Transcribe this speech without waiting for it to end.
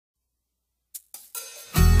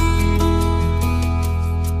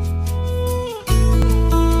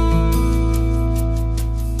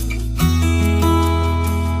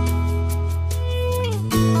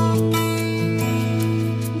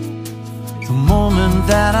moment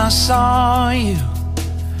that I saw you,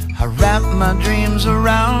 I wrapped my dreams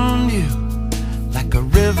around you, like a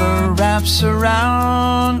river wraps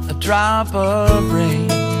around a drop of rain.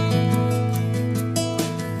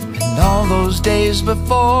 And all those days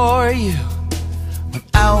before you, when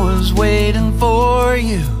I was waiting for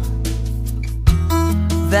you,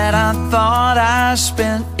 that I thought I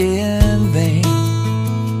spent in vain,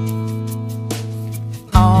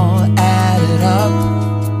 all added up,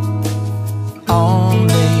 all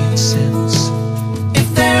made sense.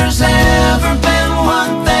 If there's ever been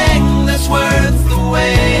one thing that's worth the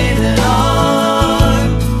waiting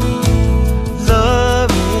on,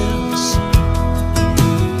 love is,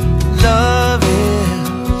 love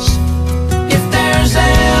is. If there's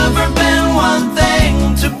ever been one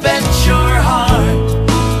thing to bet your heart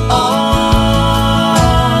on,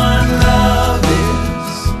 love is,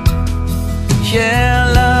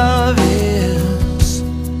 yeah, love is.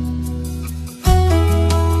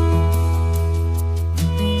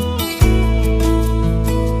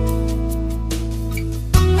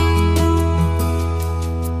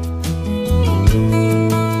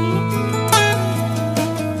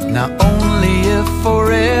 Now only if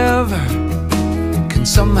forever can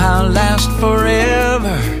somehow last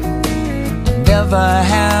forever, I'll never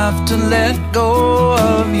have to let go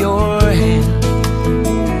of your hand.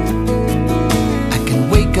 I can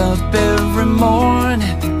wake up every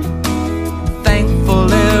morning,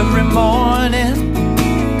 thankful every morning,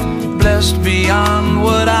 blessed beyond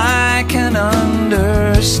what I can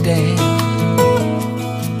understand.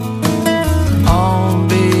 All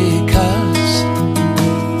because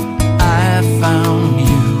I found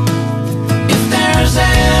you. If there's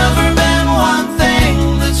ever been one thing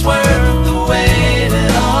that's worth the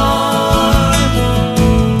waiting on,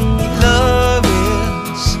 love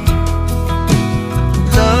is,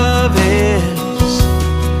 love is.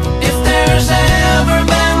 If there's ever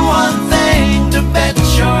been one thing to bet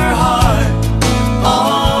your heart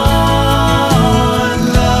on,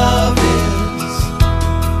 love is,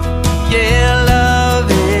 yeah, love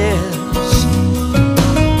is.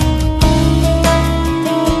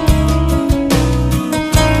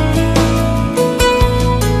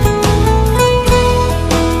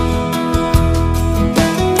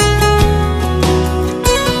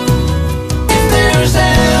 If there's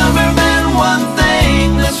ever been one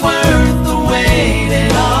thing that's worth the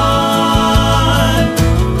waiting on,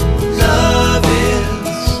 love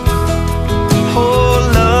is,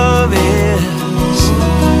 oh, love is.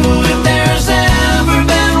 If there's ever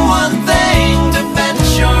been one thing to bet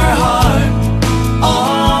your heart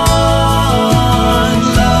on,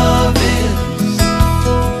 love is,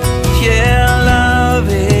 yeah, love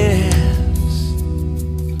is.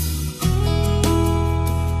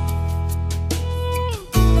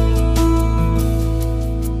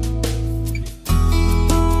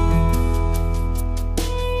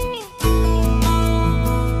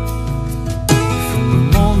 From the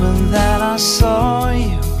moment that I saw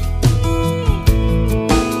you,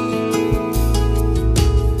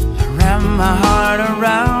 I wrapped my heart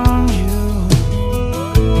around